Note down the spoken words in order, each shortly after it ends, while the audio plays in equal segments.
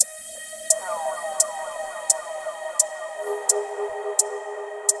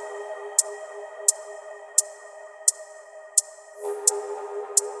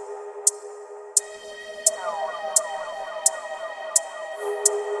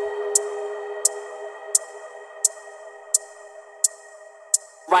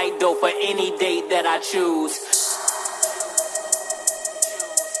Right though for any date that I choose.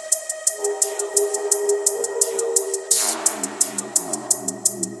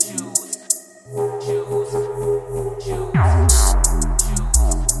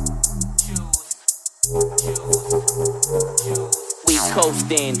 We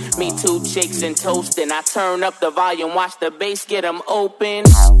coasting, me two chicks and toasting. I turn up the volume, watch the bass get them open.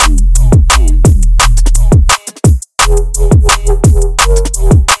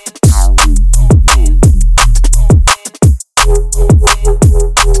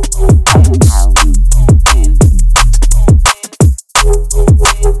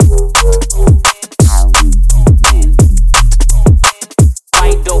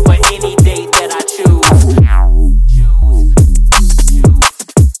 Right though for any date that I choose.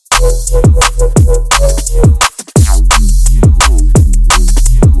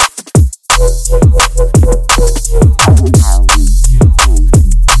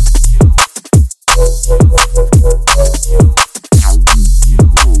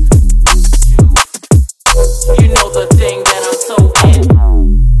 You know the thing that I'm so in.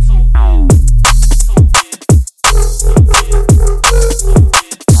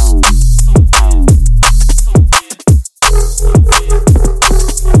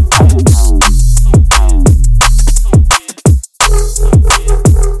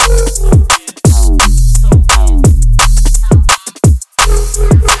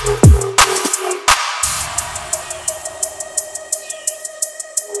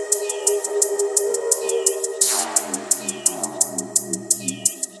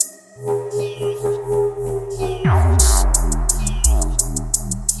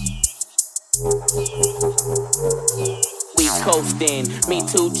 We coasting, me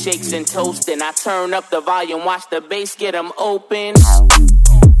two chicks and toasting. I turn up the volume, watch the bass get them open.